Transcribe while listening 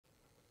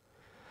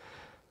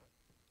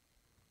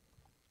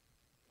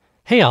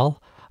Hey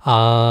all,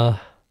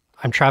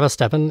 I'm Travis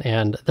Devon,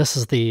 and this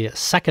is the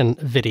second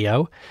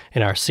video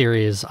in our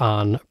series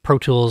on Pro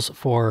Tools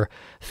for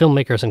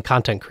filmmakers and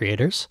content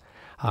creators.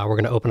 We're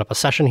going to open up a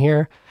session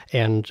here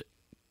and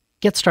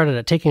get started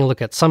at taking a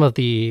look at some of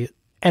the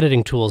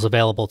editing tools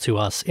available to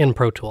us in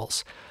Pro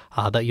Tools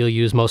that you'll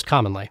use most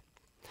commonly.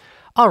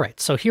 All right,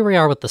 so here we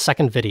are with the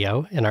second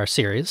video in our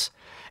series,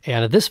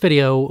 and this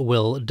video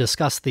will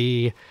discuss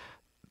the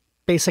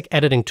basic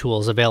editing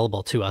tools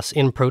available to us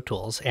in Pro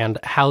Tools and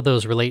how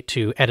those relate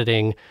to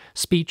editing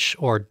speech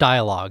or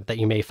dialogue that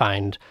you may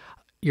find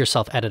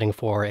yourself editing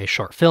for a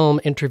short film,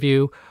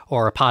 interview,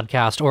 or a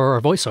podcast, or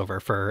a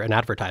voiceover for an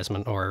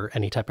advertisement or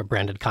any type of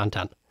branded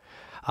content.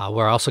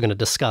 We're also going to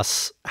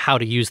discuss how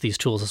to use these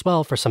tools as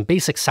well for some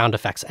basic sound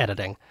effects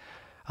editing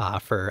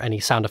for any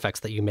sound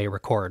effects that you may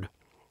record.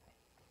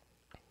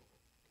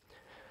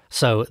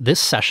 So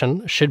this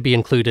session should be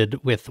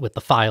included with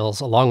the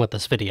files along with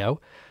this video.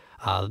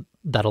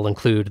 That'll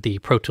include the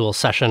Pro Tools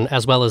session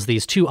as well as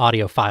these two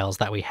audio files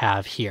that we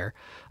have here.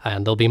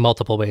 And there'll be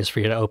multiple ways for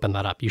you to open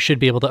that up. You should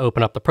be able to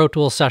open up the Pro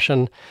Tools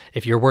session.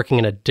 If you're working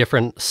in a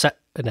different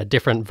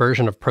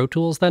version of Pro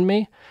Tools than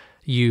me,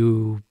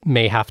 you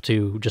may have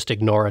to just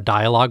ignore a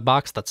dialog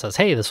box that says,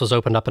 hey, this was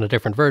opened up in a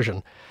different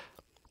version.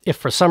 If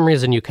for some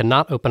reason you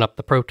cannot open up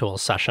the Pro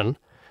Tools session,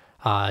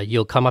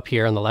 you'll come up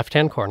here in the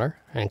left-hand corner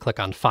and click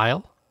on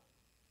File,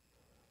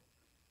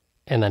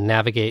 and then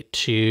navigate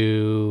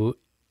to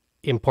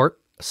Import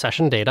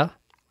Session Data.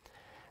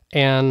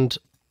 And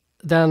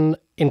then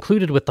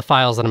included with the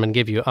files that I'm going to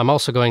give you, I'm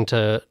also going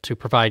to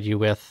provide you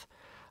with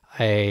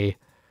a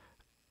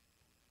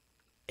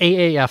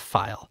AAF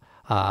file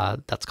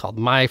that's called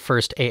My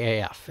First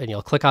AAF. And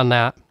you'll click on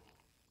that,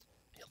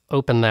 you'll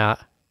open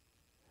that,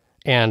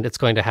 and it's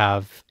going to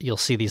have, you'll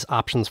see these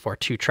options for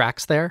 2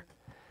 tracks there.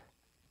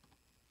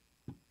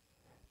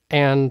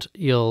 And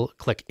you'll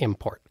click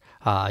Import.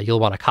 You'll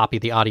want to copy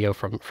the audio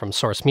from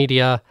source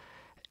media,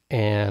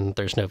 and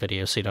there's no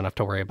video, so you don't have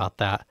to worry about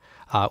that.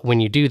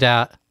 When you do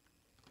that,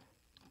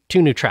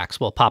 2 new tracks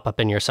will pop up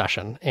in your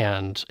session,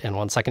 and in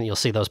 1 second you'll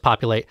see those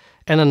populate,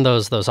 and then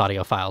those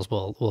audio files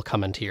will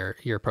come into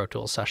your Pro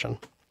Tools session.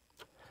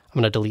 I'm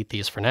going to delete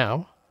these for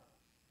now,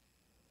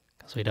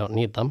 because we don't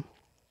need them.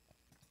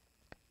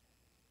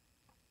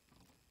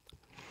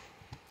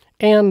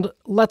 And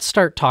let's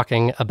start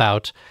talking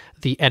about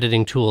the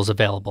editing tools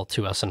available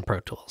to us in Pro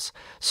Tools.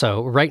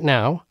 So right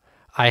now,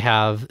 I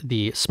have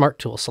the Smart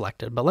tool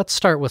selected, but let's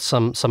start with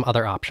some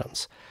other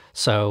options.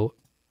 So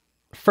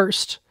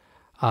first,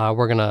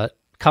 we're going to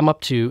come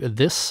up to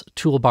this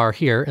toolbar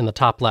here in the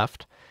top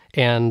left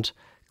and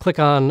click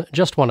on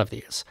just one of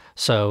these.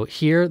 So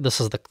here,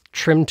 this is the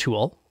Trim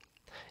tool.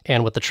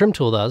 And what the Trim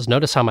tool does,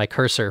 notice how my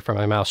cursor for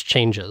my mouse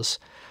changes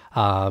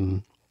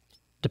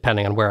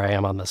depending on where I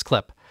am on this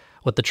clip.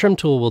 What the Trim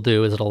tool will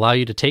do is it'll allow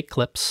you to take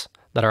clips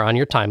that are on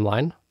your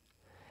timeline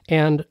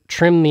and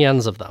trim the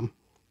ends of them.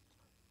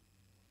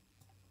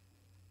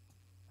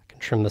 I can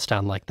trim this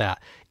down like that.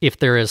 If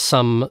there is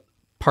some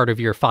part of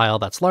your file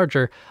that's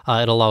larger,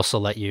 it'll also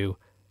let you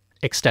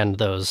extend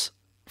those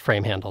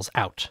frame handles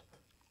out.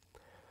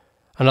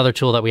 Another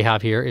tool that we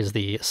have here is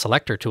the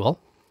Selector tool.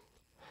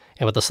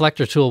 And what the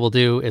Selector tool will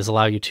do is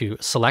allow you to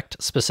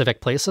select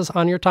specific places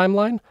on your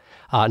timeline.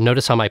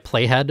 Notice how my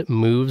playhead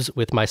moves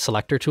with my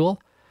Selector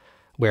tool,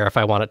 where if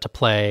I want it to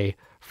play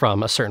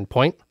from a certain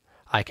point,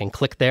 I can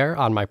click there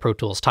on my Pro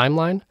Tools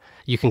timeline.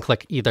 You can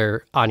click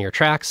either on your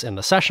tracks in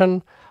the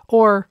session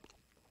or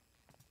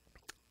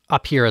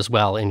up here as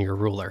well in your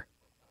ruler.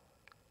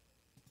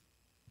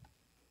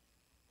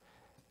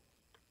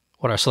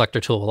 What our Selector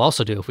tool will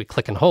also do if we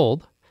click and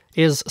hold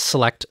is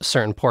select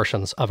certain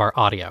portions of our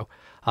audio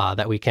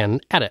that we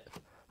can edit.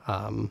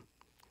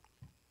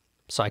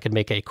 So I could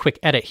make a quick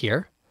edit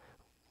here,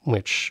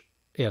 which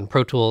in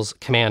Pro Tools,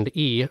 Command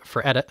E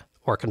for edit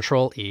or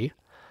Control E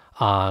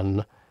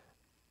on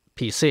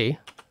PC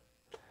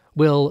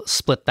will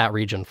split that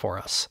region for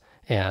us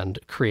and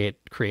create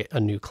a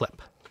new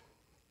clip.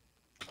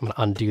 I'm going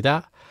to undo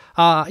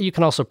that. You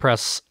can also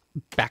press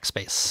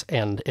backspace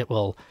and it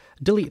will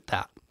delete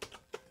that.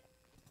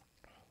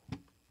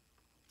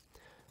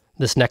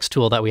 This next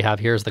tool that we have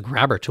here is the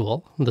Grabber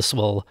tool. This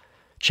will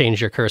change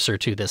your cursor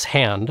to this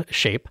hand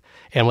shape.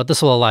 And what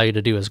this will allow you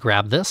to do is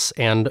grab this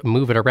and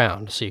move it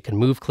around. So you can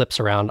move clips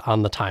around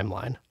on the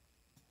timeline.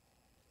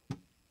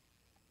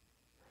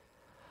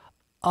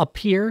 Up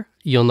here,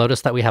 you'll notice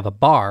that we have a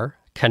bar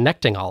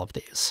connecting all of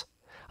these.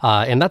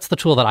 And that's the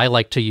tool that I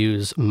like to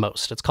use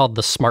most. It's called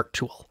the Smart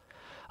tool.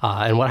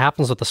 And what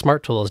happens with the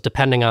Smart tool is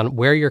depending on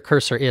where your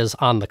cursor is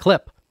on the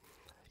clip,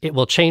 it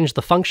will change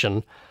the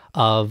function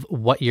of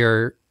what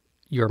your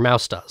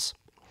mouse does.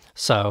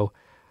 So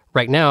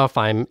right now, if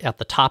I'm at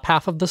the top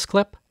half of this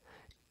clip,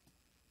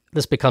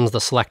 this becomes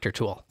the Selector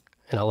tool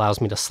and allows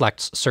me to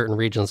select certain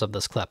regions of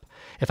this clip.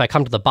 If I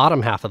come to the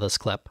bottom half of this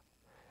clip,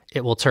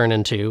 it will turn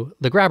into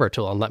the Grabber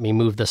tool and let me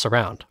move this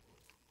around.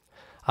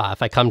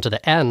 If I come to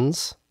the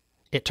ends,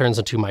 it turns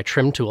into my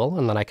Trim tool,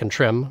 and then I can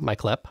trim my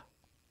clip.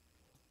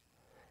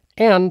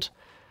 And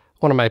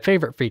one of my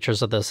favorite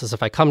features of this is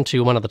if I come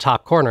to one of the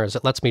top corners,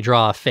 it lets me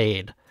draw a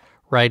fade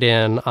right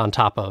in on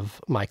top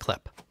of my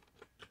clip.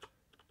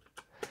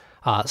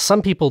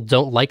 Some people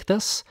don't like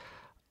this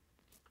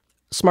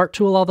Smart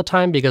tool all the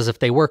time because if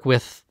they work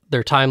with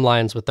their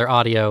timelines with their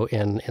audio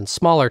in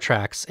smaller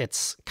tracks,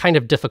 it's kind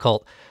of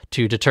difficult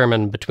to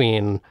determine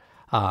between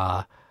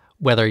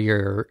whether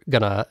you're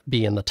going to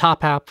be in the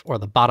top half or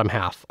the bottom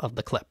half of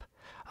the clip.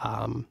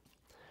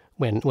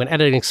 When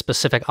editing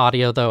specific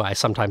audio, though, I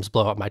sometimes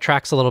blow up my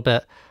tracks a little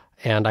bit,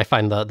 and I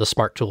find the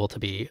Smart tool to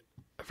be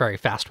a very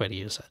fast way to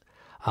use it.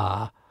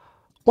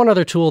 One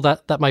other tool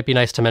that might be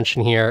nice to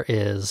mention here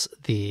is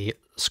the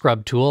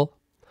Scrub tool,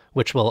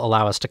 which will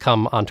allow us to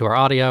come onto our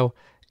audio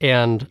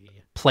and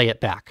play it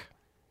back.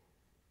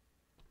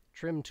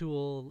 Trim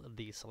tool,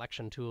 the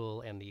selection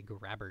tool, and the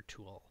grabber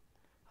tool.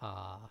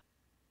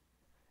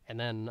 And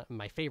then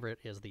my favorite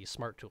is the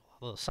Smart tool.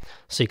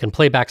 So you can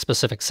play back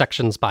specific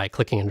sections by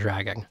clicking and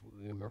dragging.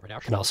 You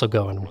can also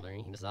go in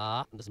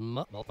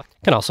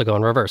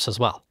reverse as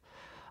well.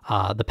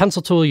 The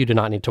pencil tool you do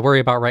not need to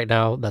worry about right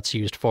now. That's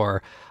used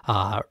for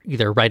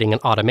either writing an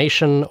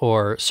automation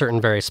or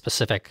certain very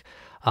specific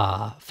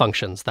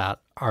functions that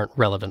aren't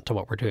relevant to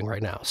what we're doing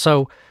right now.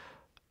 So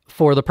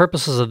for the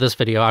purposes of this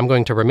video, I'm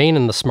going to remain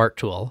in the Smart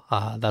tool.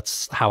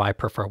 That's how I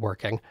prefer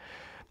working.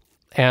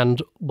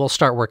 And we'll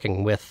start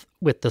working with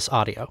this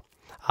audio.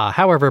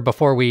 However,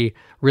 before we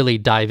really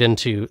dive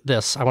into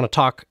this, I want to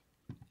talk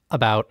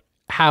about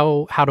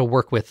how to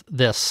work with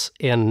this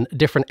in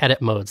different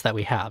edit modes that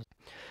we have.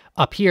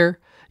 Up here,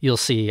 you'll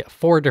see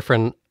 4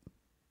 different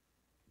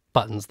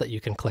buttons that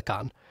you can click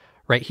on.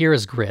 Right here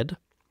is grid.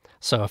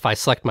 So if I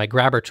select my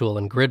grabber tool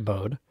in grid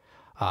mode,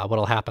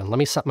 what'll happen? Let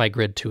me set my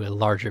grid to a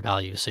larger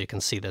value so you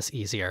can see this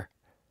easier.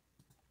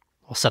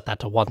 We'll set that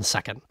to 1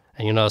 second,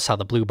 and you'll notice how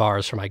the blue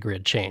bars for my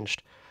grid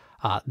changed.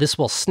 This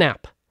will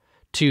snap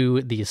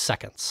to these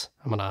seconds.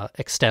 I'm going to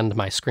extend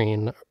my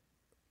screen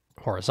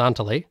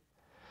horizontally.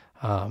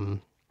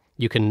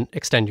 You can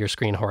extend your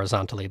screen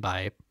horizontally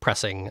by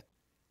pressing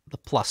the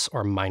plus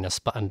or minus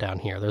button down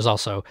here. There's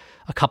also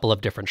a couple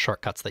of different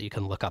shortcuts that you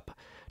can look up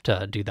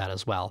to do that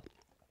as well.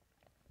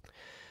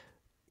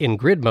 In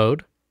grid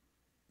mode,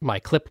 my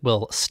clip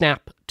will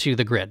snap to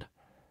the grid.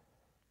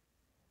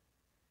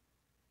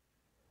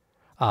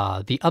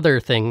 The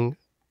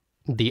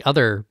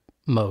other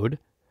mode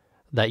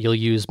that you'll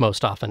use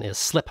most often is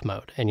slip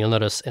mode. And you'll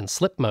notice in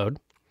slip mode,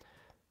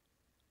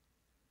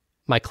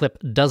 my clip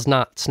does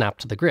not snap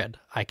to the grid.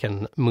 I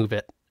can move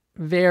it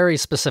very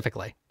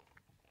specifically.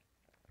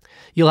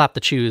 You'll have to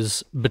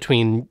choose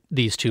between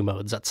these 2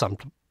 modes at some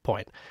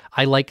point.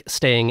 I like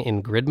staying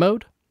in grid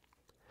mode.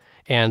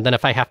 And then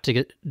if I have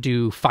to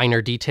do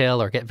finer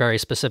detail or get very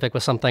specific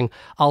with something,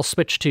 I'll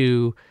switch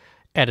to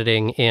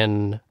editing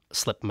in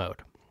slip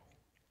mode.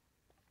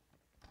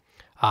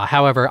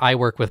 However, I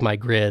work with my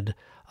grid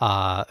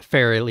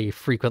fairly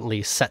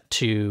frequently set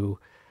to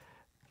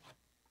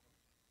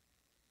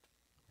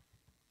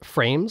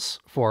frames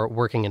for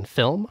working in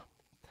film.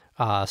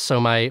 So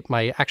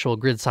my actual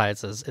grid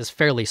size is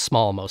fairly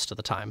small most of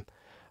the time.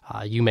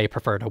 You may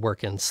prefer to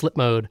work in slip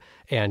mode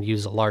and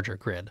use a larger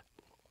grid.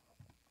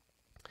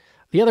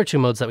 The other 2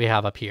 modes that we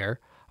have up here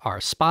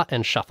are spot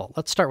and shuffle.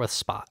 Let's start with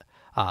spot.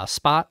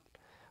 Spot,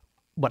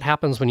 what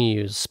happens when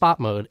you use spot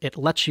mode, it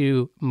lets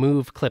you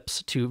move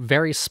clips to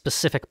very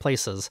specific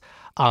places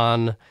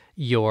on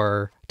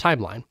your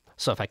timeline.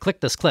 So if I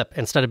click this clip,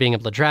 instead of being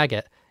able to drag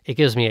it, it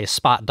gives me a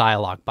spot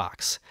dialog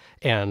box.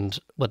 And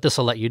what this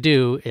will let you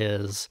do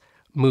is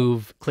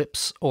move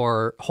clips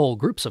or whole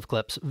groups of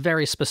clips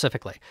very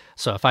specifically.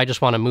 So if I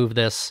just want to move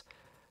this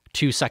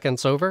 2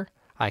 seconds over,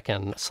 I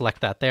can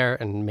select that there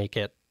and make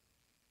it,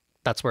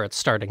 that's where it's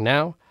starting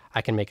now.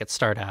 I can make it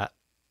start at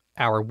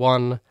hour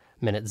 1,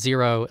 minute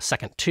 0,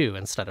 second 2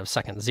 instead of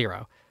second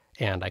 0.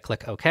 And I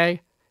click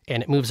OK,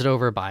 and it moves it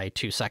over by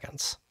 2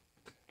 seconds.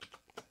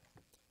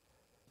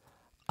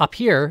 Up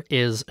here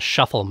is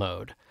shuffle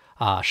mode.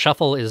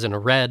 Shuffle is in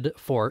red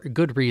for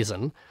good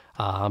reason,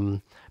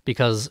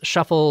 because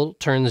shuffle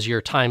turns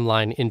your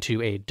timeline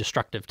into a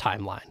destructive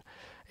timeline.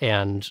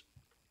 And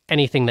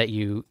anything that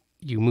you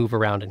move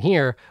around in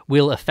here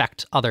will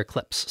affect other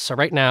clips. So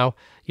right now,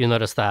 you'll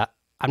notice that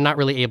I'm not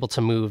really able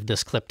to move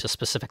this clip to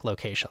specific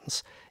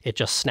locations. It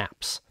just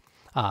snaps.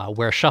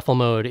 Where shuffle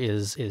mode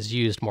is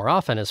used more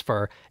often is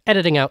for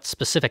editing out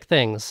specific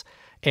things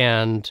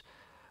and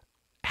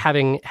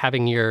having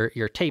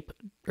your tape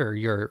or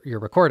your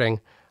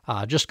recording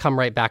just come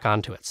right back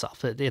onto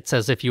itself. It's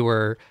as if you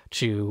were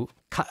to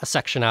cut a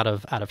section out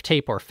of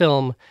tape or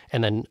film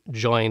and then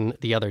join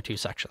the other 2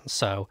 sections.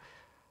 So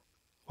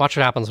watch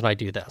what happens when I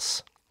do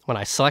this. When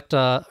I select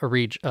a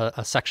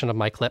section of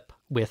my clip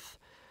with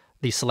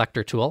the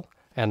selector tool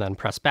and then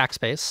press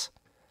backspace,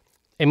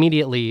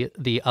 immediately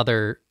the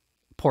other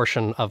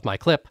portion of my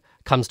clip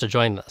comes to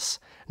join this.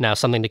 Now,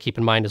 something to keep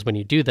in mind is when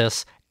you do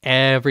this,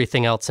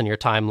 everything else in your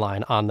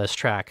timeline on this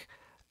track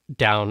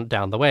down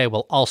the way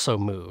will also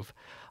move.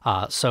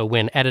 So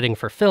when editing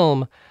for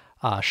film,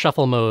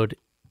 shuffle mode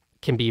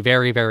can be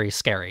very, very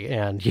scary,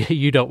 and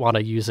you don't want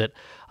to use it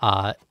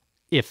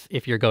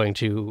if you're going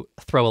to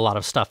throw a lot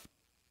of stuff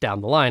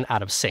down the line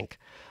out of sync.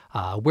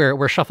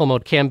 Where shuffle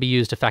mode can be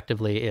used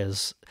effectively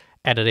is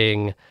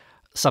editing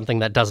something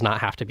that does not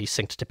have to be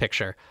synced to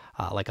picture,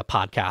 like a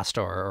podcast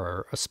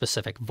or a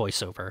specific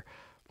voiceover.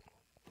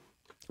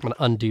 I'm going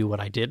to undo what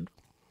I did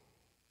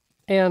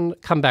and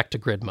come back to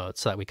grid mode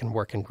so that we can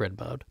work in grid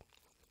mode.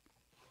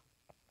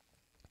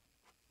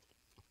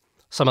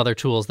 Some other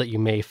tools that you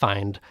may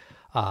find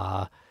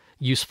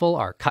useful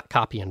are cut,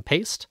 copy, and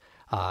paste.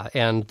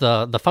 And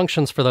the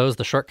functions for those,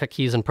 the shortcut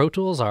keys in Pro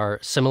Tools, are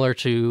similar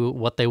to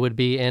what they would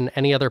be in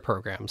any other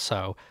program.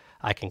 So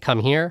I can come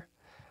here,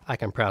 I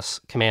can press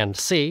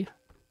Command-C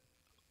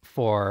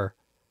for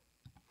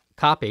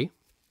copy,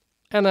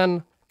 and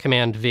then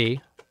Command-V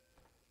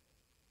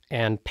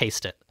and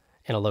paste it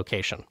in a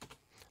location.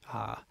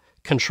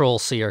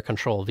 Control-C or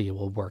Control-V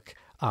will work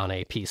on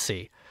a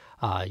PC.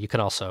 You can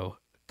also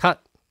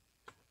cut,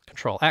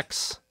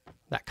 Control-X,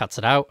 that cuts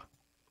it out,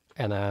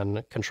 and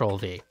then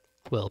Control-V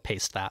will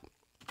paste that.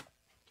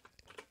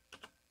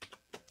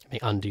 Let me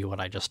undo what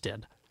I just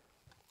did.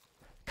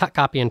 Cut,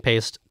 copy, and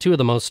paste,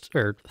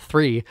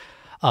 three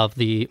of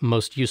the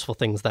most useful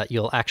things that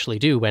you'll actually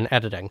do when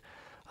editing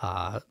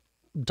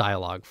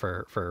dialogue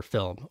for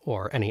film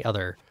or any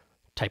other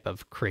type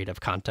of creative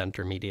content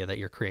or media that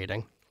you're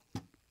creating.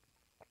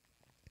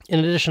 In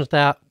addition to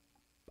that,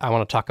 I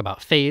want to talk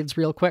about fades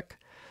real quick.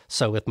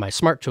 So with my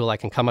Smart Tool, I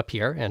can come up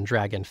here and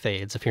drag in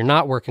fades. If you're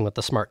not working with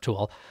the Smart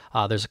Tool,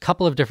 there's a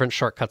couple of different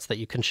shortcuts that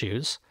you can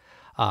choose.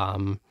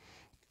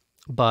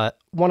 But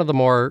one of the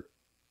more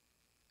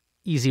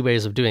easy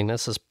ways of doing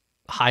this is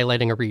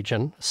highlighting a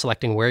region,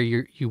 selecting where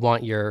you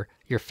want your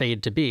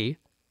fade to be,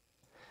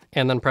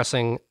 and then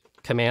pressing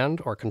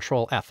Command or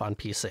Control F on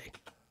PC.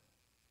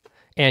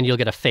 And you'll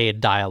get a fade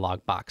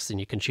dialog box, and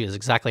you can choose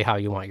exactly how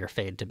you want your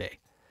fade to be.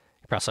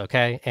 You press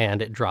OK,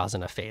 and it draws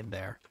in a fade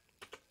there.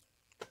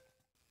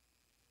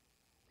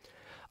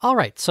 All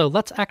right, so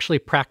let's actually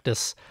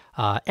practice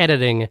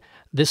editing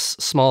this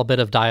small bit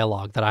of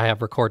dialogue that I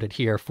have recorded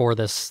here for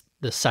this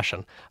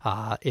session.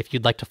 If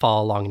you'd like to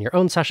follow along in your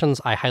own sessions,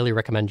 I highly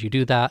recommend you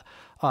do that,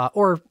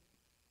 or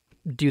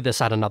do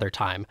this at another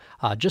time,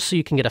 just so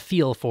you can get a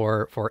feel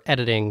for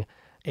editing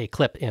a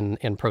clip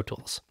in Pro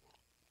Tools.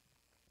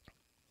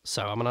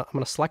 So I'm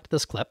gonna select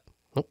this clip.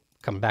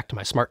 Come back to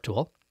my Smart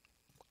Tool,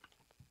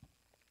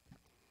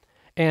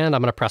 and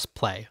I'm gonna press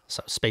play.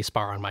 So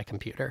spacebar on my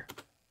computer.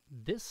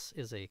 This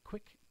is a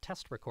quick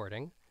test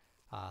recording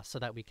so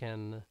that we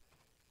can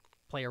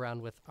play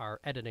around with our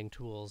editing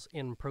tools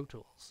in Pro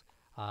Tools.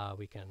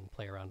 We can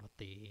play around with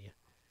the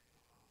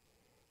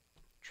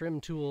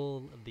trim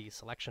tool, the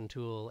selection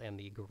tool, and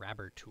the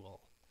grabber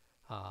tool.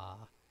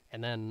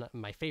 And then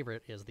my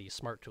favorite is the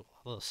Smart Tool,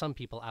 although some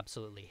people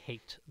absolutely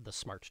hate the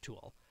Smart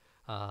Tool.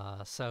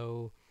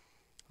 So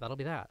that'll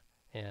be that.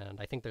 And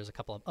I think there's a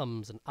couple of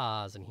ums and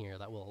ahs in here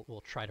that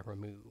we'll try to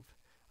remove.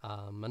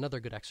 Another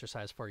good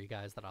exercise for you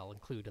guys that I'll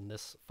include in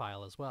this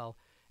file as well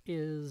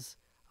is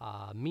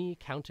me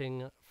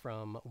counting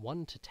from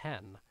 1 to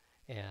 10,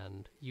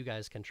 and you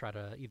guys can try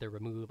to either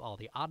remove all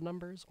the odd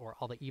numbers or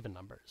all the even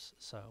numbers.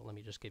 So let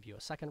me just give you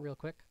a second real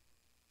quick.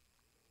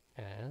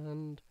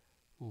 And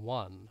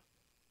 1,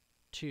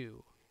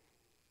 2,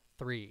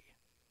 3,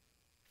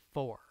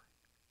 4,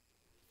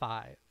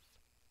 5,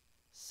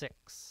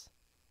 6,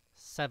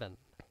 7,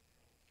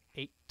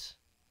 8,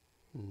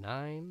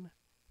 9,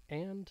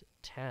 and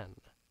 10.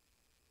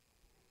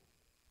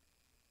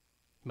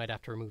 You might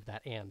have to remove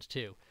that "and"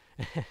 too.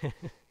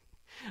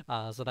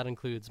 So that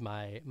includes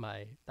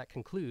that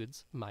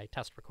concludes my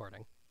test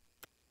recording.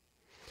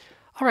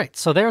 All right,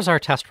 so there's our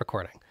test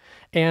recording.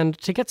 And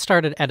to get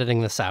started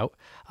editing this out,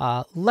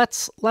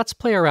 let's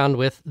play around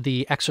with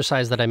the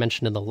exercise that I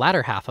mentioned in the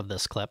latter half of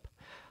this clip,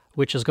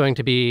 which is going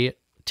to be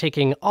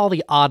taking all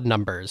the odd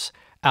numbers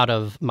out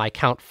of my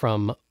count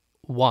from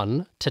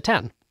 1 to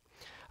 10.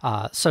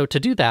 So to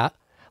do that,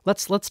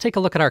 let's take a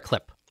look at our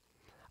clip.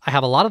 I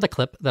have a lot of the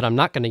clip that I'm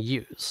not going to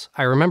use.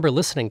 I remember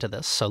listening to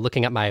this, so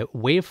looking at my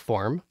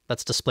waveform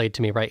that's displayed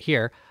to me right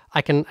here,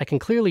 I can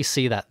clearly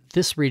see that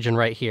this region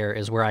right here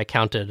is where I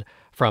counted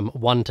from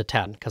 1 to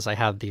 10, because I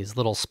have these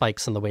little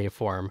spikes in the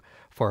waveform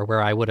for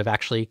where I would have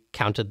actually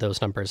counted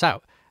those numbers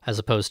out, as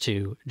opposed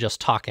to just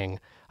talking,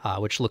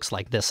 which looks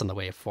like this in the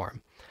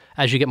waveform.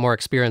 As you get more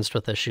experienced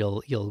with this,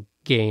 you'll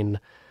gain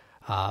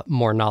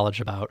more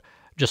knowledge about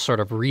just sort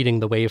of reading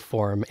the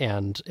waveform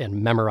and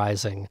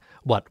memorizing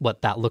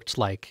what that looked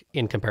like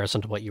in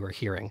comparison to what you were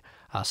hearing,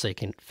 so you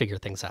can figure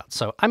things out.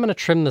 So I'm going to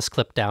trim this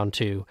clip down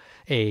to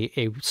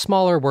a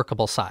smaller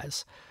workable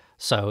size.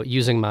 So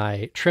using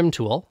my trim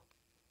tool,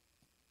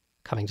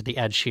 coming to the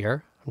edge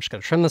here, I'm just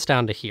going to trim this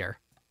down to here.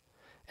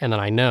 And then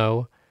I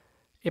know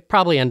it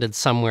probably ended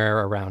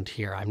somewhere around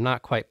here. I'm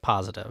not quite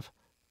positive.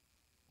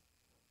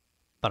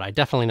 But I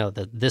definitely know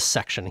that this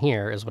section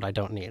here is what I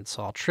don't need.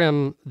 So I'll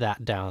trim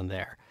that down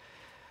there.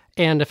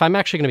 And if I'm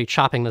actually going to be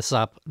chopping this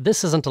up,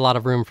 this isn't a lot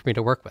of room for me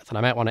to work with, and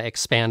I might want to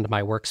expand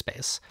my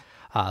workspace.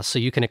 So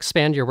you can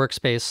expand your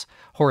workspace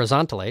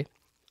horizontally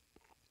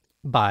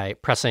by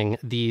pressing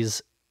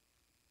these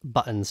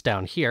buttons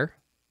down here,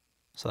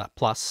 so that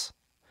plus.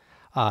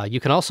 You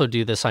can also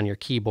do this on your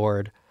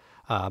keyboard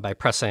by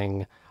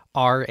pressing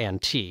R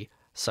and T.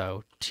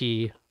 So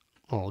T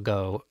will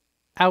go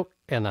out,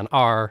 and then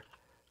R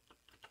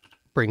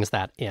brings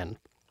that in.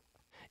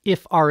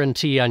 If R and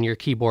T on your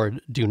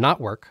keyboard do not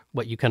work,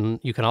 what you can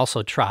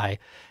also try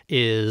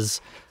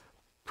is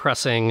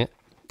pressing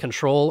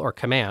Control or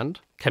Command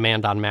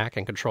on Mac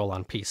and Control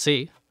on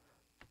PC,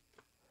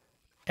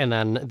 and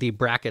then the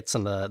brackets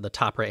in the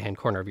top right-hand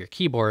corner of your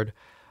keyboard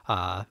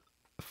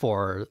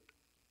for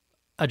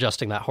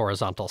adjusting that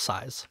horizontal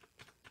size.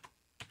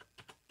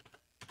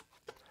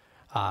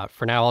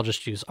 For now, I'll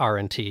just use R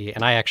and T,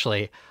 and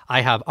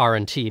I have R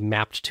and T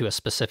mapped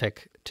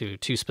to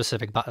two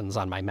specific buttons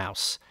on my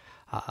mouse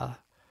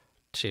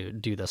to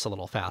do this a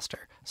little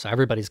faster. So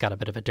everybody's got a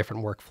bit of a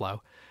different workflow,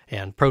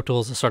 and Pro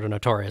Tools is sort of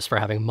notorious for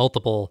having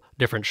multiple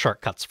different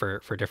shortcuts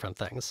for different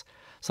things.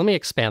 So let me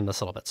expand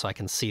this a little bit so I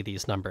can see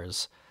these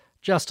numbers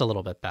just a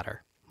little bit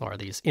better, or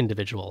these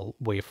individual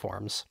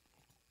waveforms.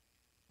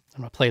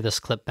 I'm going to play this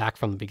clip back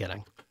from the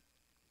beginning.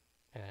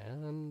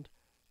 And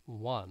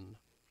 1,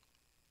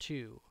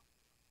 2,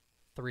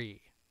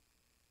 3,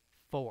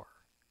 4,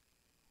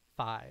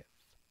 5,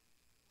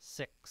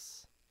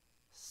 6,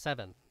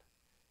 7,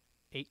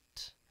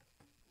 8,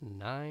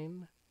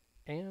 9,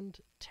 and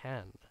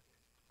 10.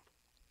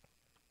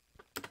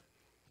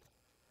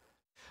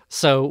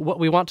 So what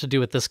we want to do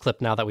with this clip,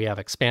 now that we have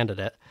expanded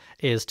it,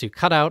 is to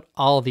cut out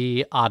all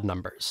the odd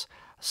numbers.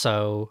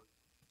 So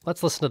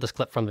let's listen to this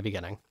clip from the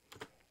beginning.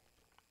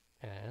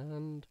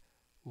 And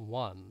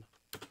 1.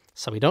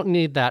 So we don't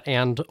need that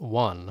and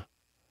 1.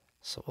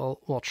 So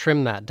we'll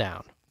trim that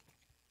down.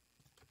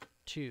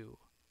 2,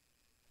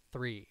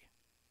 3,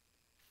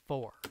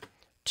 4.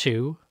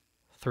 2,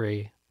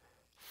 3,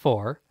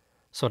 4.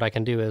 So what I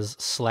can do is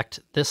select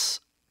this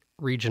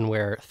region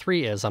where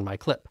 3 is on my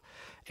clip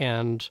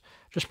and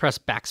just press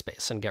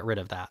backspace and get rid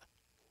of that.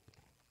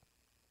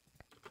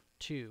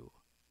 2,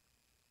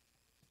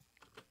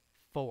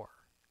 4,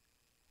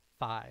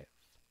 5,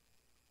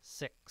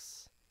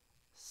 6,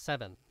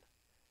 7,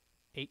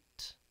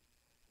 8,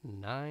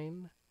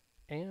 9,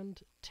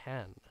 and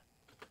 10.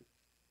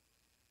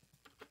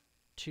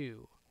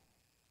 2,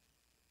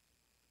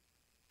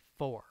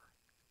 4,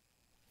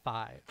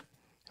 5.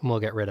 And we'll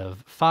get rid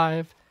of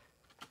 5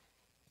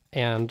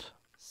 and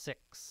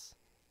 6,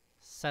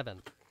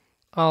 7.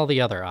 All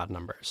the other odd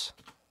numbers.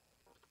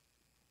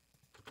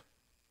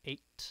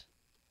 8,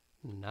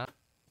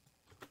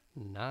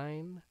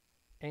 9,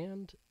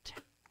 and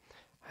 10.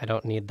 I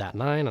don't need that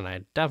 9, and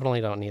I definitely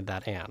don't need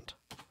that and.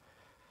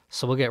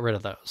 So we'll get rid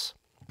of those.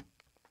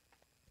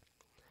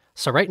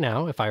 So right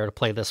now, if I were to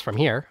play this from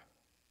here,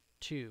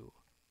 2,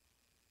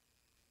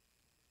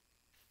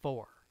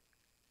 4,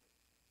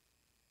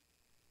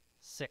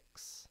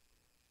 6,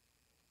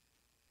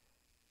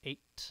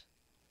 8,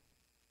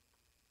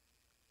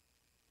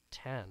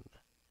 10.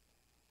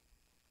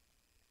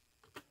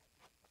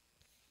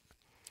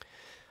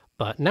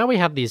 But now we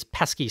have these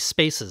pesky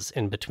spaces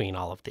in between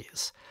all of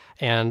these.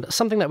 And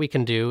something that we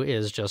can do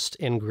is just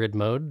in grid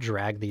mode,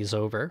 drag these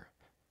over.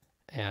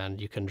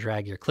 And you can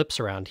drag your clips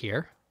around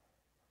here.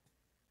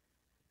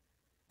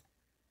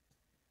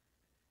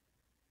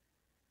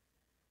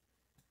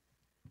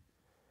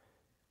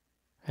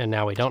 And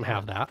now we don't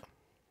have that.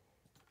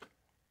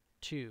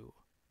 2,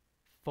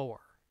 4,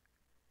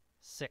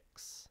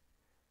 6,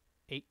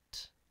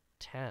 8,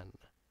 10.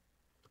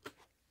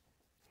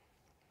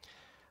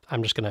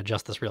 I'm just going to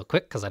adjust this real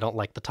quick because I don't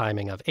like the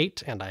timing of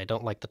 8 and I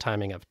don't like the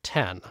timing of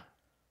 10.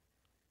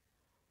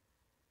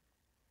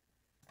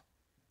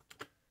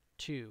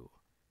 2,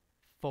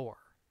 4,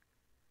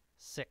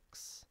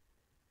 6,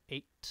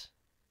 8,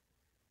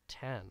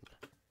 10.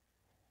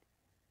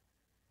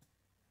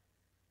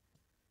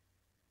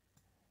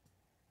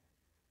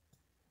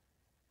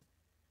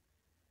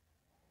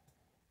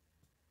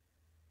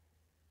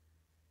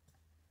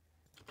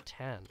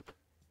 10,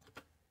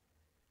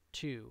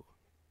 2,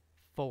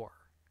 4,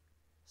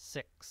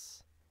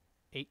 6,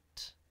 8,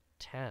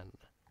 10.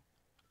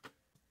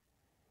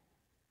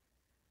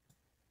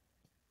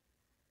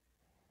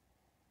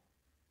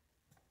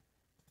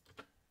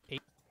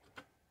 8,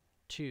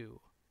 2,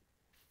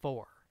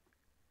 4,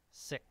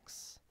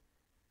 6,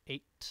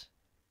 8,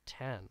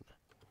 10.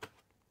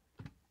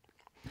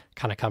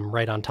 Kind of come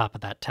right on top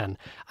of that 10.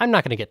 I'm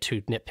not going to get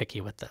too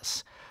nitpicky with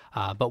this,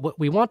 but what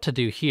we want to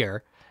do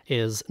here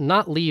is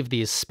not leave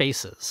these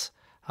spaces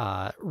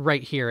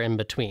right here in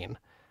between.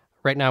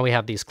 Right now we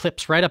have these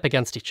clips right up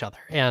against each other,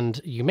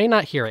 and you may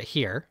not hear it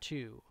here.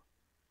 2,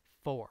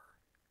 4,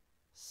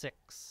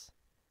 6,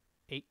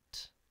 8,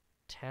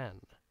 10.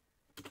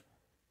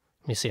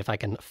 Let me see if I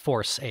can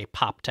force a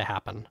pop to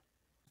happen.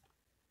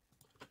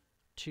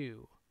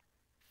 2,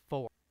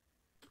 4.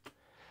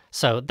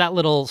 So that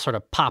little sort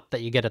of pop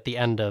that you get at the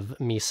end of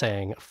me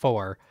saying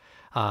 4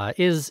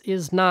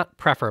 is not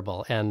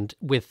preferable. And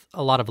with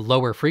a lot of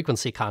lower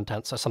frequency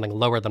content, so something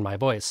lower than my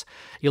voice,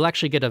 you'll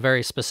actually get a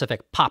very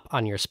specific pop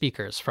on your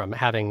speakers from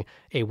having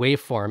a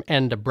waveform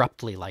end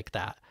abruptly like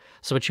that.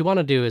 So what you want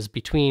to do is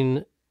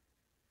between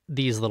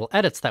these little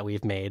edits that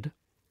we've made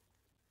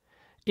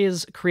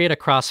is create a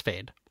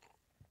crossfade.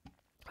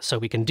 So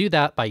we can do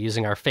that by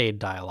using our fade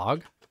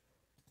dialog.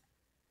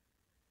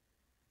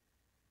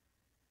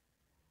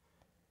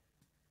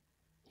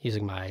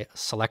 Using my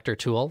selector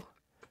tool,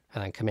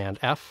 and then Command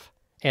F,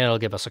 and it'll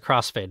give us a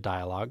crossfade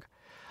dialog.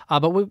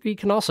 But what we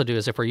can also do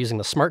is if we're using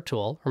the Smart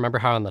tool, remember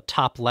how in the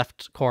top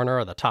left corner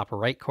or the top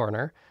right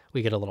corner,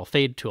 we get a little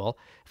fade tool.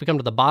 If we come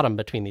to the bottom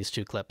between these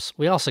two clips,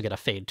 we also get a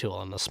fade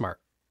tool in the Smart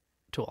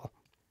tool.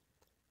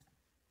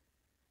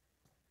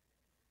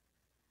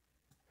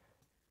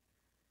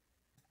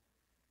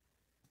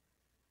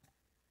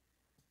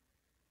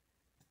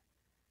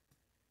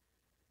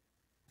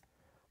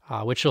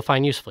 Which you'll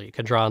find useful. You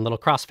can draw in little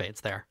crossfades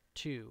there.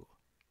 2,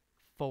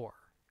 4,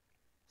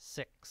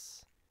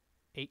 6,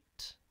 8,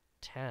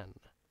 10.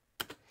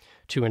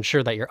 To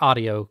ensure that your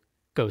audio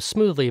goes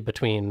smoothly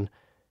between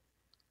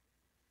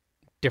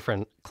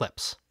different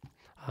clips.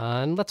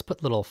 And let's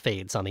put little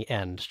fades on the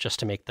end just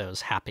to make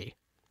those happy.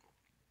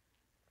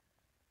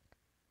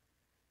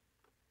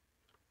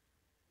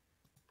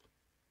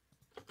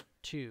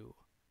 Two,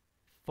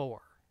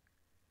 4,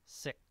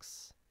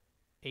 6,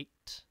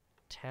 8,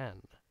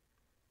 10.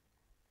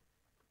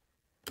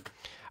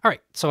 All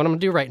right, so what I'm going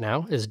to do right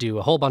now is do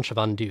a whole bunch of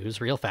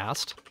undos real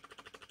fast.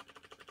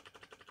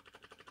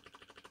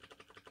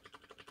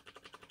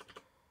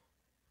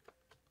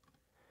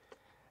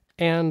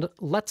 And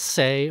let's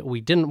say we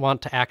didn't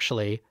want to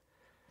actually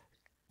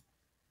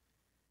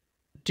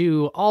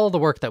do all the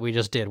work that we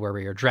just did where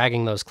we were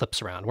dragging those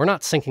clips around. We're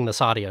not syncing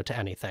this audio to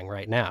anything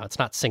right now. It's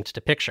not synced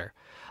to picture.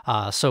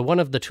 So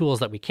one of the tools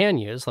that we can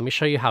use, let me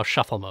show you how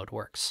shuffle mode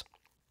works.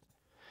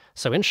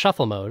 So in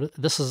shuffle mode,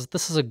 this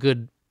is a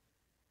good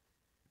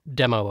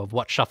demo of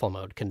what shuffle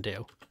mode can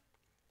do.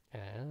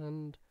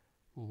 And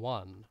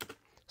 1.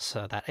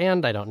 So that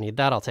and, I don't need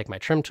that. I'll take my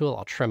trim tool.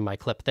 I'll trim my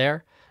clip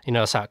there. You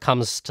notice how it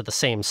comes to the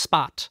same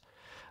spot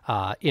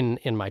in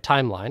my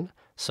timeline.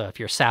 So if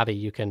you're savvy,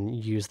 you can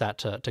use that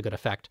to good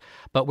effect.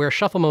 But where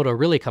shuffle mode will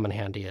really come in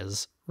handy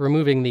is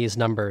removing these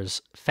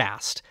numbers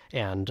fast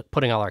and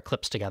putting all our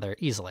clips together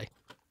easily.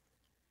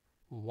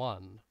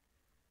 1,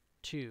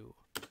 2.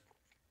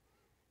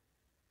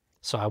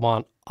 So I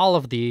want all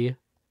of the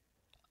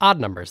odd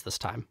numbers this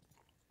time.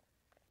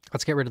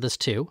 Let's get rid of this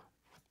 2.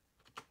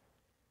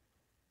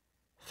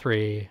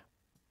 3,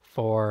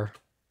 4,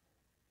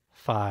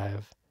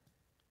 5.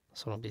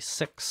 This one will be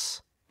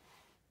 6.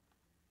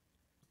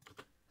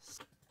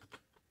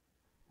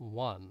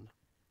 1,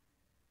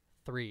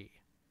 3,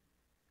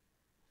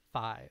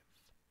 5,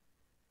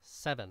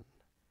 7,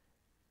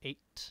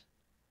 8,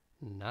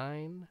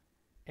 9,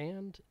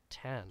 and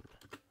 10.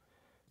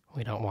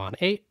 We don't want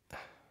 8,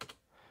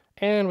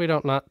 and we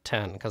don't want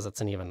 10 because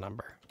it's an even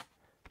number.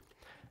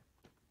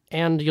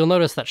 And you'll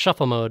notice that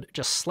shuffle mode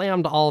just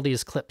slammed all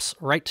these clips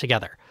right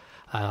together.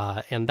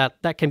 And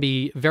that can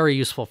be very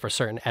useful for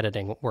certain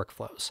editing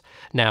workflows.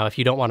 Now, if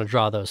you don't want to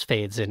draw those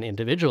fades in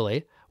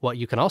individually, what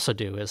you can also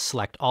do is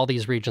select all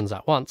these regions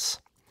at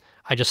once.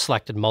 I just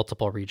selected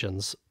multiple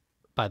regions,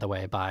 by the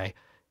way, by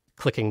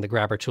clicking the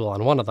grabber tool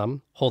on one of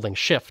them, holding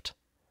Shift,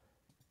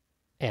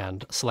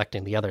 and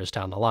selecting the others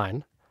down the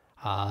line.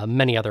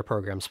 Many other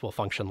programs will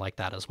function like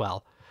that as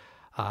well.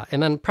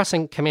 And then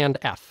pressing Command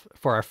F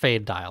for our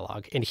fade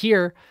dialog. And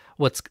here,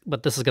 what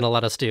this is going to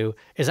let us do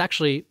is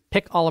actually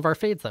pick all of our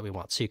fades that we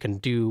want. So you can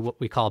do what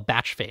we call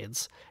batch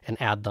fades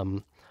and add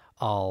them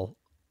all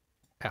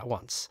at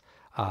once.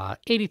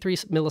 83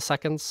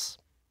 milliseconds.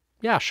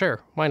 Yeah,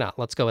 sure. Why not?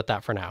 Let's go with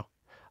that for now.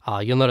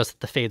 You'll notice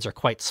that the fades are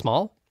quite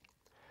small,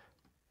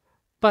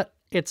 but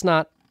it's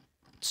not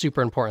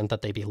super important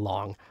that they be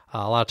long.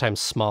 A lot of times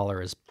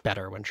smaller is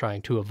better when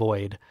trying to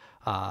avoid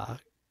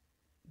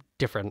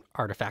different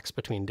artifacts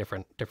between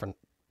different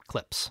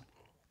clips.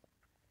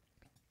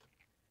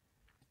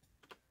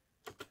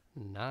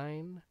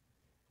 9.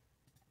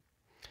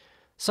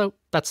 So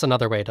that's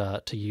another way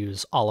to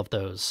use all of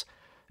those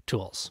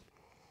tools.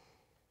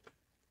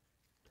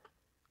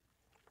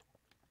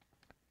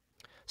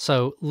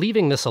 So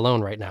leaving this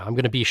alone right now, I'm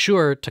going to be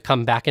sure to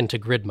come back into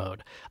grid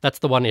mode. That's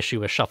the one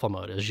issue with shuffle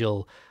mode, is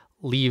you'll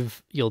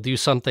do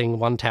something,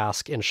 one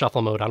task in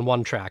shuffle mode on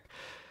one track,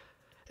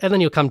 and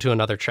then you'll come to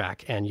another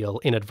track and you'll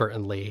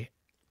inadvertently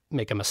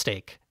make a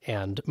mistake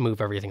and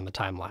move everything in the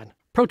timeline.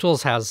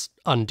 ProTools has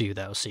undo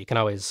though, so you can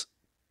always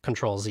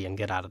Control Z and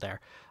get out of there.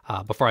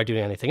 Before I do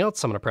anything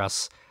else, I'm going to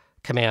press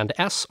Command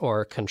S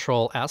or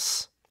Control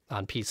S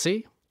on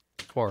PC,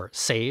 or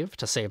save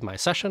to save my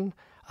session.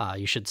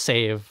 You should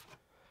save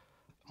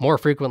more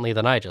frequently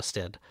than I just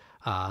did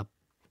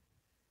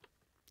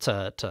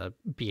to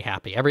be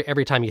happy.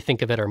 Every time you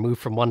think of it or move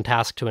from one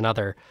task to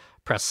another,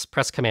 press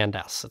Command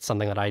S. It's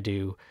something that I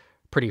do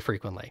pretty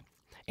frequently.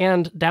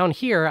 And down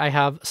here, I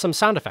have some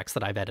sound effects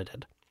that I've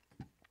edited,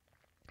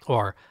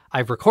 or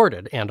I've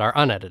recorded and are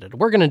unedited.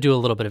 We're going to do a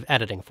little bit of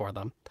editing for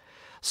them.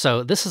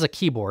 So this is a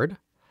keyboard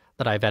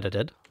that I've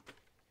edited.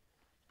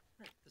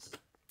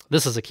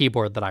 This is a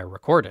keyboard that I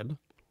recorded.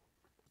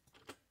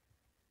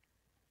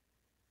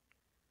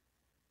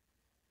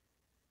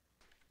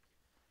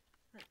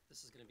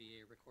 This is going to be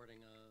a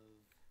recording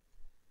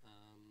of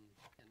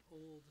an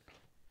old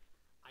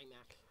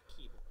iMac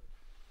keyboard.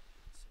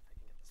 Let's see if I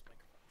can get this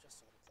microphone just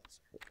a little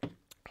closer.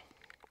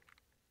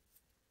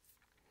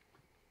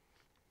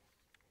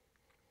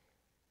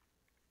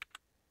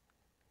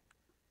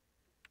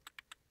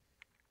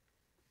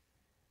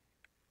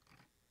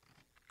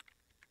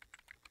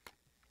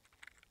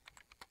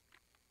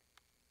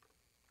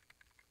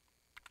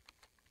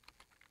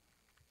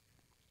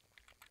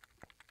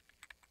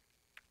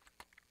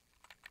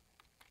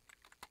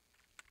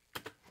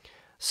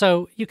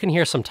 So you can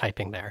hear some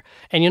typing there.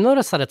 And you'll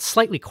notice that it's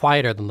slightly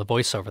quieter than the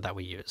voiceover that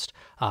we used.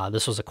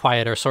 This was a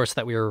quieter source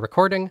that we were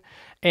recording,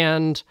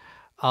 and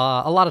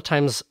a lot of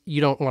times you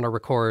don't want to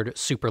record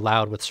super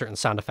loud with certain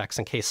sound effects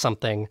in case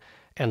something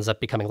ends up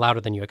becoming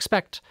louder than you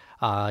expect.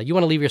 You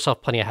want to leave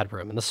yourself plenty of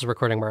headroom, and this is a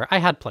recording where I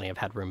had plenty of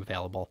headroom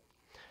available.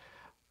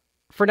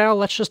 For now,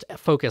 let's just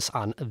focus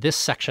on this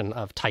section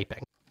of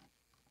typing.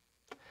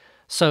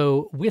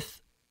 So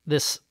with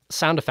this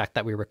sound effect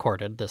that we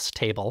recorded, this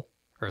table,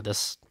 or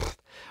this,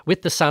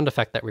 with the sound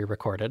effect that we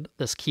recorded,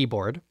 this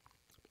keyboard,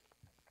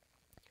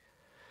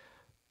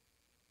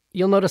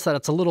 you'll notice that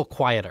it's a little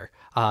quieter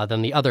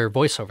than the other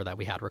voiceover that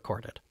we had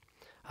recorded.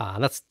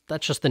 That's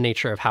just the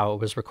nature of how it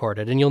was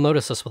recorded, and you'll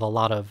notice this with a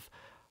lot of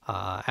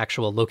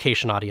actual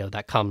location audio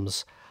that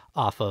comes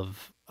off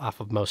of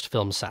most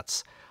film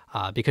sets,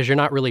 because you're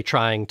not really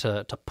trying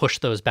to push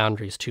those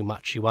boundaries too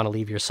much. You want to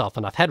leave yourself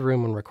enough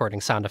headroom when recording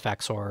sound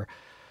effects or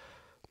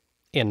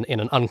in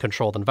an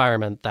uncontrolled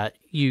environment that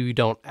you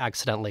don't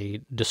accidentally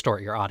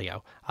distort your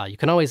audio. You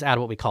can always add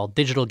what we call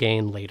digital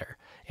gain later.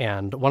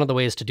 And one of the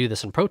ways to do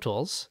this in Pro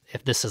Tools,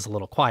 if this is a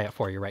little quiet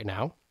for you right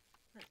now,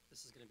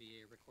 this is going to be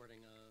a recording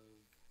of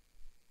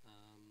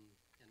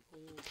an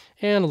old...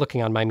 And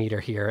looking on my meter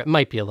here, it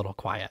might be a little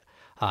quiet.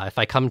 If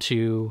I come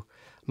to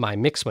my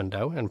mix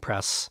window and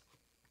press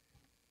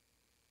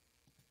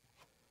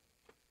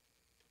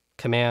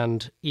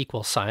Command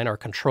equal sign or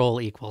Control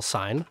equal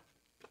sign,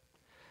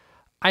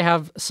 I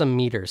have some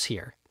meters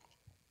here.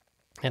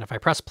 And if I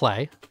press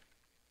play,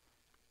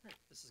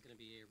 this is going to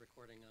be a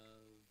recording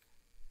of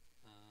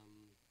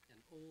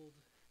an old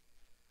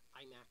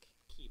iMac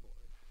keyboard.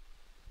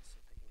 Let's see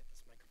if I can get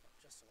this microphone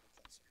just a little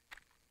closer.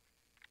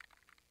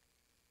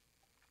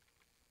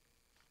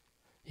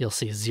 You'll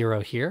see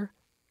 0 here.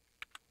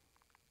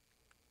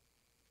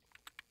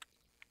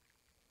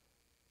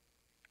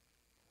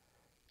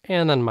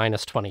 And then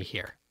 -20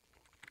 here.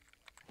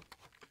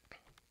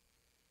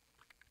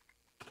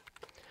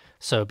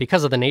 So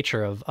because of the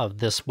nature of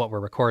this, what we're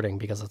recording,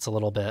 because it's a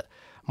little bit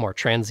more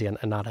transient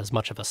and not as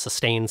much of a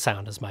sustained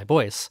sound as my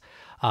voice,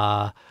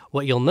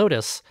 what you'll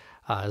notice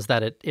is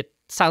that it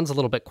sounds a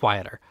little bit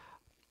quieter.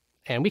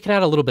 And we can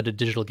add a little bit of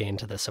digital gain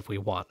to this if we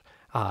want.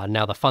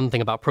 Now, the fun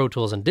thing about Pro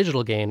Tools and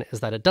digital gain is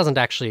that it doesn't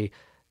actually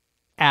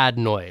add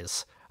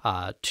noise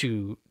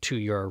to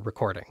your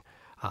recording.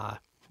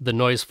 The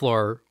noise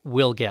floor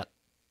will get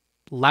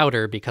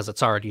louder because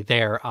it's already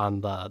there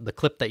on the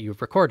clip that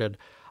you've recorded,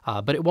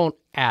 but it won't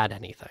add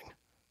anything.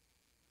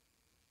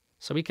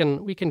 So we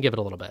can give it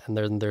a little bit. And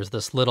then there's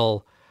this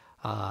little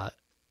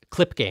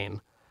clip gain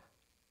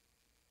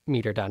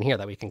meter down here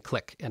that we can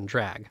click and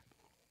drag.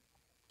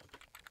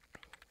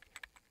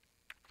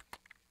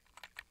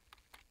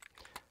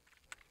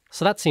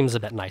 So that seems a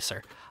bit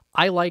nicer.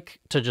 I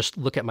like to just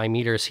look at my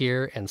meters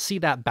here and see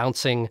that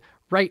bouncing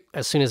right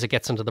as soon as it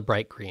gets into the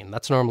bright green.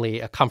 That's normally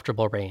a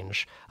comfortable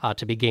range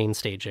to be gain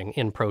staging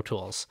in Pro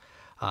Tools.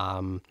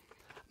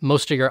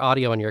 Most of your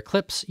audio and your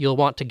clips, you'll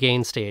want to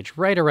gain stage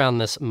right around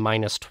this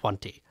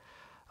 -20.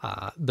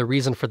 The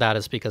reason for that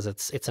is because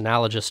it's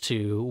analogous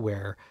to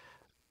where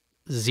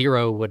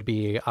 0 would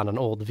be on an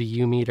old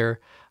VU meter,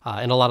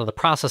 and a lot of the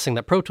processing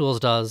that Pro Tools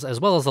does, as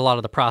well as a lot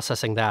of the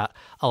processing that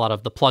a lot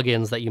of the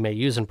plugins that you may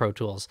use in Pro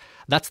Tools,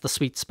 that's the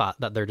sweet spot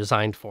that they're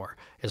designed for,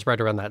 is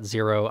right around that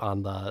 0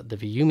 on the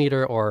VU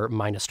meter or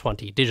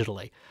 -20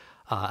 digitally.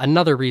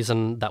 Another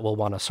reason that we'll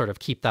want to sort of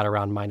keep that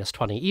around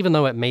 -20, even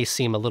though it may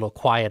seem a little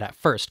quiet at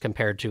first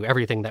compared to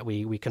everything that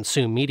we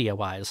consume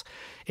media-wise,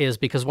 is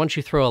because once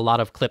you throw a lot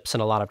of clips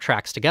and a lot of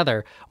tracks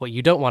together, what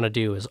you don't want to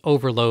do is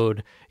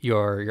overload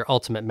your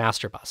ultimate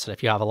master bus. And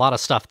if you have a lot of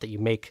stuff that you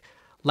make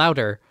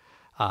louder,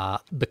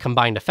 the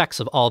combined effects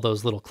of all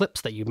those little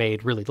clips that you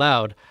made really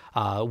loud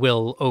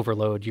will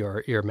overload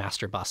your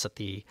master bus at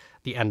the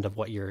end of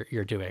what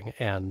you're doing,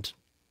 and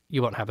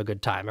you won't have a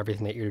good time.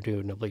 Everything that you're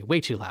doing will be way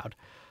too loud.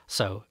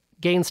 So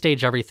gain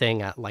stage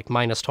everything at like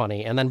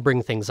 -20 and then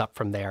bring things up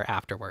from there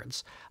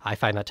afterwards. I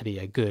find that to be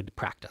a good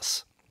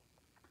practice.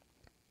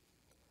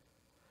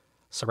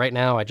 So right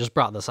now I just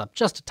brought this up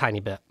just a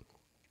tiny bit.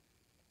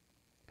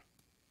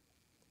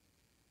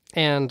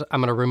 And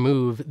I'm going to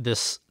remove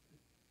this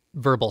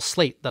verbal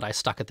slate that I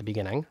stuck at the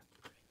beginning.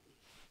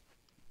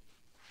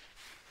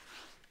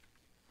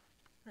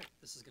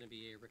 This is going to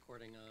be a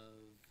recording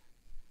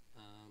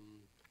of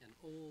an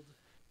old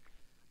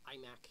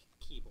iMac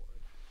keyboard.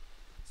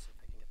 Let's see if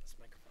I can get this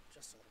microphone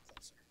just a little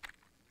closer.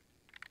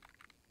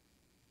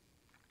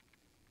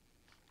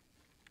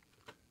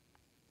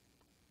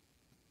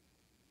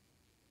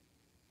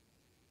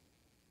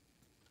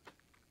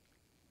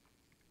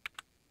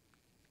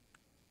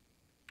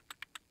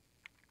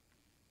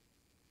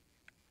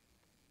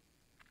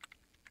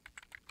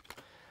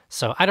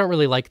 So I don't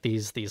really like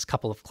these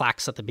couple of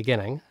clacks at the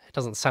beginning. It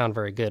doesn't sound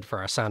very good for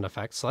our sound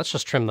effects, so let's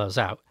just trim those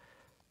out.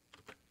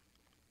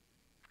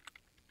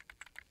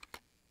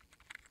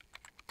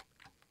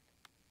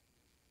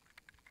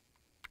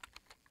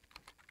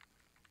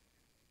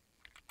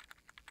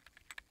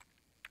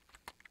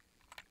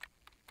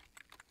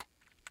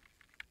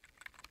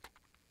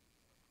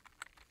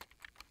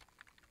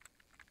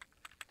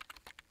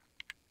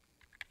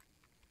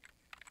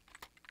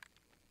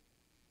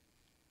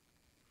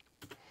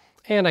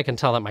 And I can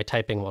tell that my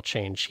typing will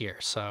change here.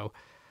 So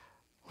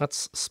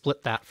let's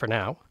split that for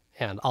now.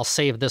 And I'll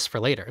save this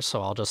for later.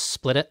 So I'll just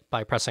split it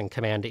by pressing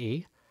Command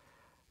E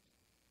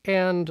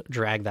and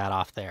drag that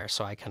off there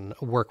so I can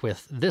work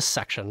with this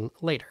section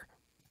later.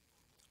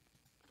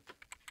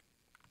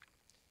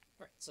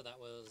 All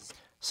right,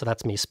 so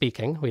that's me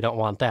speaking. We don't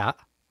want that.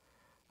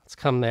 Let's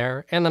come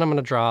there. And then I'm going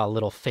to draw a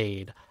little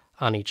fade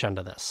on each end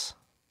of this.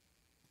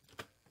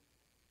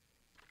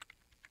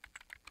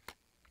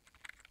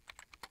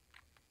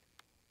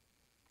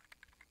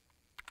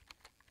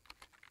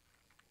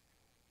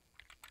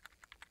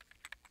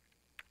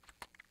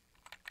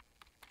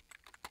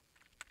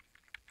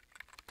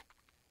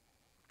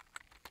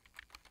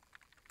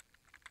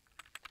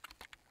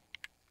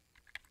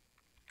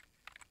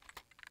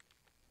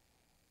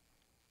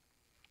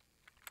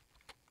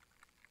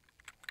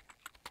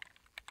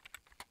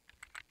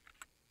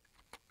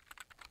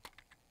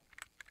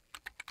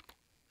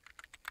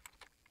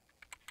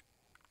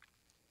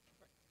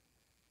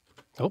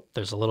 Oh,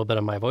 there's a little bit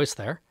of my voice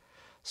there.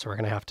 So we're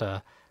going to have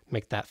to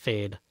make that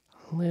fade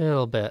a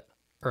little bit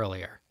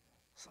earlier.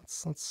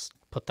 So let's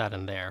put that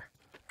in there.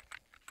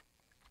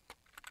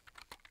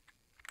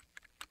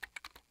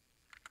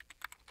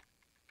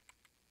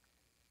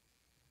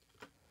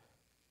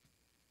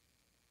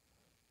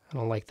 I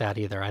don't like that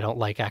either. I don't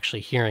like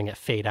actually hearing it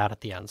fade out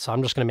at the end. So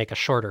I'm just going to make a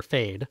shorter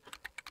fade.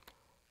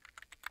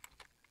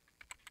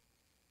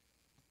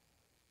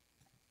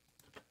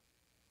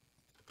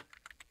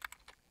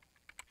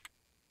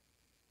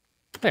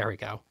 There we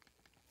go.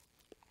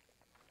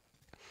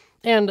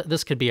 And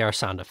this could be our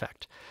sound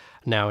effect.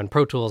 Now in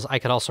Pro Tools, I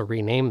could also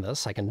rename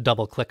this. I can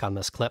double click on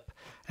this clip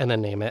and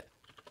then name it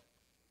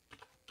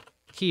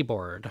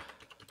keyboard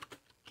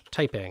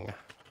typing.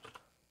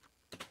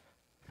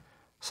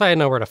 So I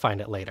know where to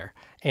find it later.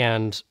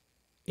 And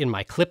in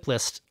my clip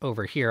list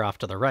over here off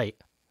to the right,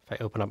 if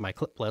I open up my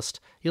clip list,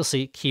 you'll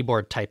see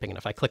keyboard typing. And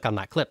if I click on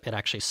that clip, it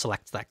actually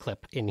selects that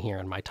clip in here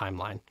in my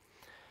timeline.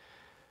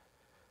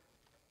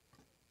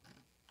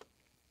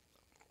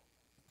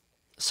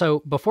 So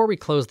before we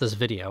close this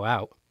video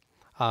out,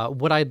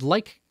 what I'd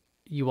like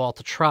you all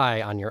to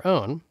try on your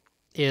own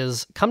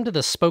is come to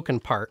the spoken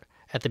part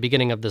at the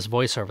beginning of this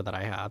voiceover that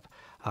I have.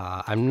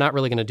 I'm not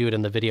really going to do it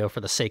in the video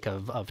for the sake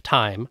of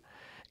time,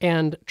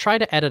 and try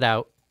to edit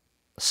out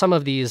some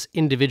of these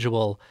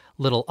individual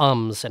little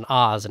ums and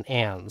ahs and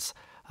ands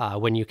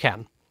when you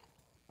can.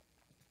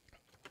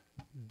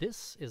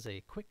 This is a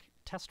quick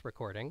test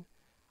recording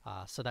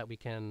so that we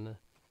can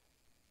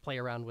play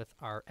around with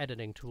our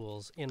editing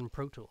tools in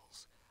Pro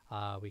Tools.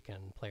 We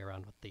can play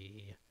around with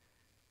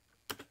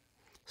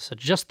so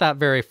just that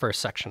very first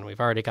section,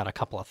 we've already got a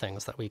couple of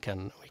things that we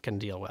can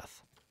deal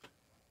with.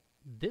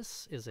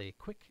 This is a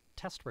quick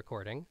test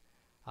recording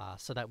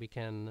so that we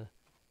can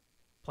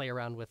play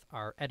around with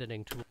our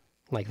editing tool.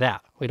 Like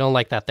that. We don't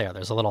like that there.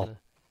 There's a little...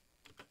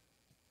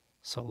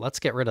 So let's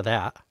get rid of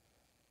that.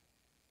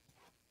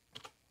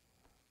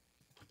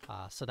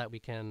 So that we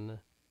can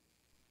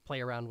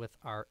play around with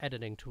our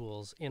editing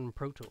tools in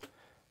Pro Tools.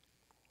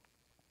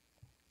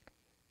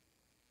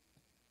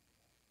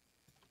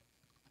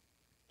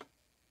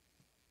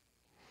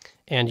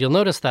 And you'll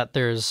notice that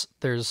there's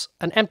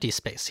an empty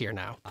space here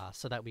now.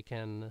 So that we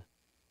can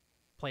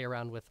play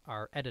around with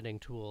our editing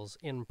tools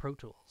in Pro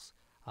Tools.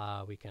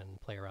 We can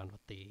play around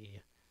with the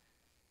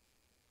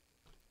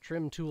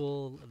trim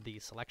tool, the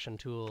selection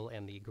tool,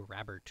 and the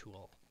grabber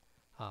tool.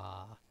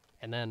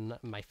 And then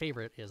my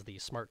favorite is the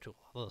smart tool,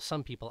 although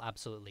some people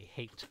absolutely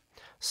hate.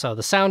 So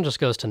the sound just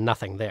goes to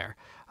nothing there,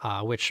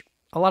 which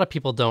a lot of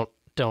people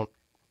don't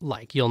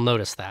like. You'll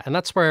notice that. And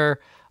that's where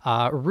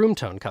room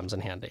tone comes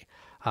in handy.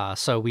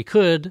 So we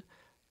could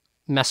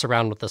mess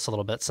around with this a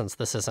little bit since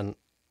this isn't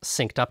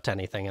synced up to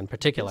anything in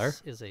particular.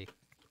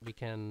 We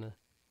can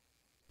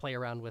play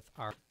around with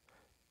our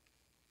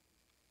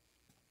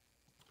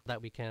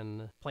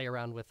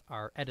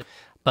edit.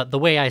 But the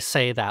way I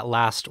say that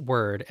last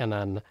word and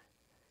then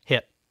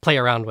hit play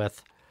around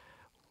with,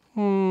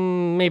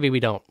 maybe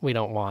we don't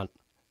want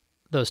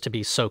those to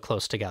be so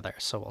close together.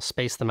 So we'll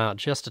space them out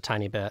just a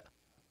tiny bit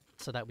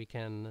so that we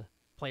can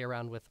play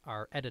around with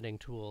our editing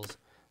tools.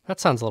 That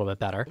sounds a little bit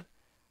better.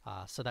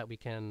 So that we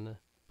can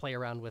play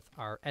around with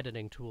our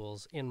editing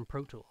tools in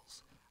Pro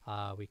Tools.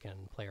 We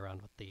can play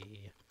around with the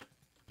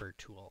grabber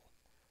tool.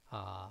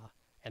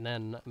 And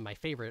then my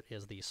favorite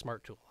is the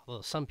smart tool,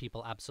 although some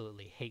people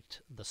absolutely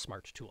hate the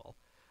smart tool.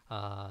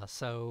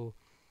 So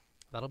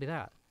that'll be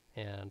that.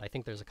 And I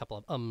think there's a couple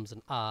of ums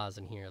and ahs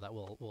in here that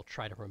we'll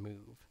try to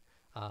remove.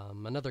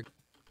 Another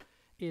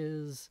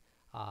is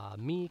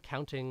me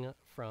counting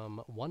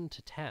from 1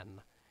 to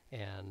 10,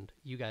 and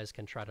you guys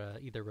can try to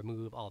either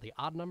remove all the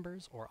odd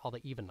numbers or all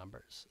the even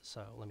numbers.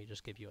 So let me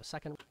just give you a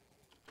second.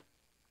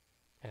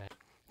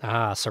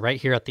 So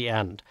right here at the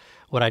end,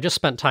 what I just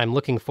spent time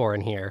looking for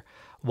in here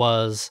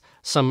was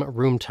some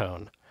room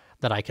tone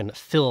that I can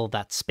fill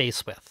that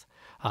space with.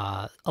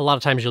 A lot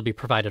of times you'll be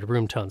provided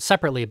room tone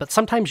separately, but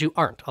sometimes you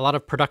aren't. A lot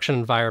of production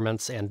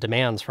environments and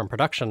demands from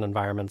production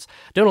environments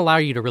don't allow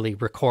you to really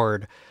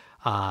record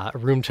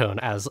room tone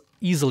as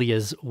easily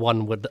as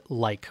one would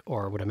like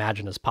or would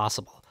imagine as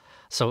possible.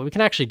 So what we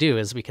can actually do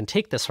is we can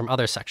take this from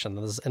other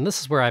sections, and this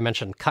is where I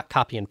mentioned cut,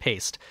 copy, and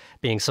paste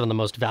being some of the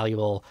most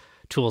valuable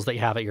tools that you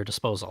have at your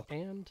disposal.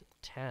 And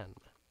 10.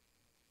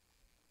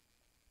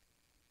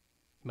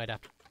 Might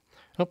have to...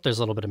 Oh, there's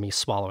a little bit of me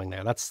swallowing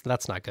there. That's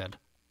not good.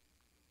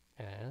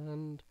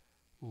 And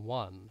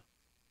 1,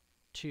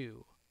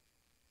 2,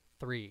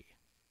 3.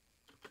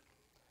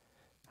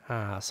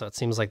 So it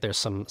seems like there's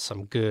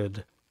some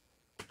good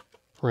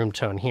room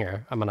tone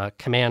here. I'm gonna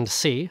Command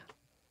C,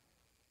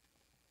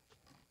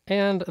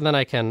 and then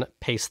I can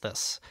paste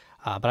this.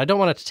 But I don't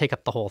want it to take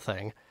up the whole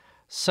thing.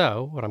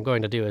 So what I'm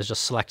going to do is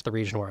just select the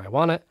region where I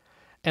want it,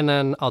 and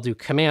then I'll do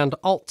Command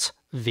Alt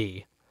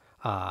V,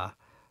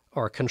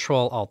 or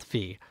Control Alt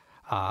V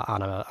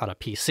on a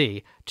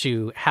PC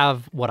to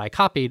have what I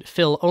copied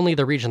fill only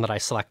the region that I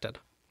selected.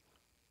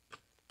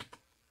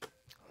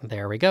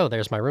 There we go.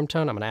 There's my room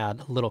tone. I'm going to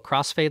add little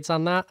crossfades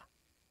on that.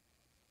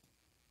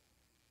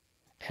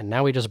 And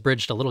now we just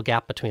bridged a little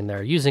gap between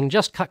there using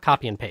just cut,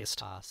 copy, and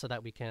paste so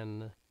that we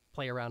can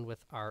play around with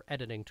our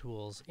editing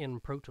tools in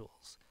Pro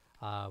Tools.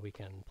 We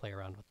can play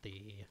around with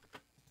the...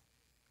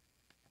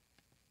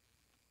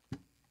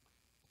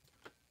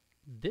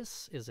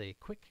 This is a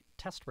quick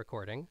test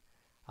recording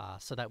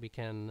so that we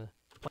can...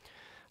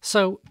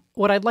 So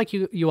what I'd like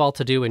you all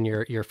to do in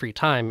your free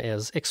time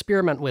is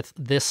experiment with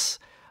this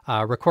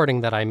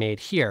recording that I made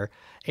here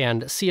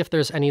and see if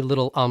there's any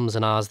little ums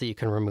and ahs that you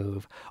can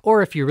remove.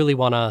 Or if you really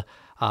want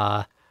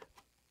to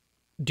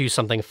do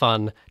something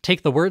fun,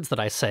 take the words that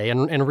I say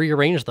and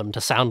rearrange them to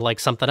sound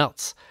like something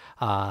else.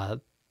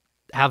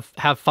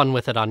 Have fun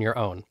with it on your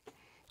own.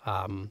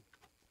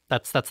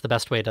 That's the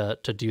best way to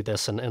do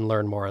this and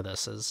learn more of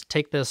this, is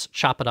take this,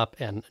 chop it up,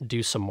 and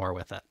do some more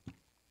with it.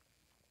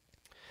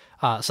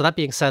 So that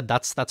being said,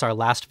 that's our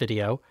last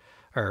video,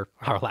 or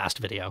our last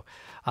video.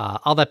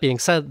 All that being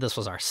said, this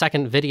was our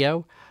second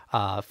video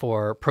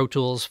for Pro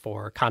Tools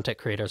for content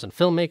creators and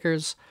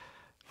filmmakers.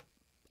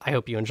 I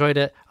hope you enjoyed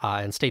it,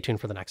 and stay tuned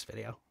for the next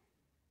video.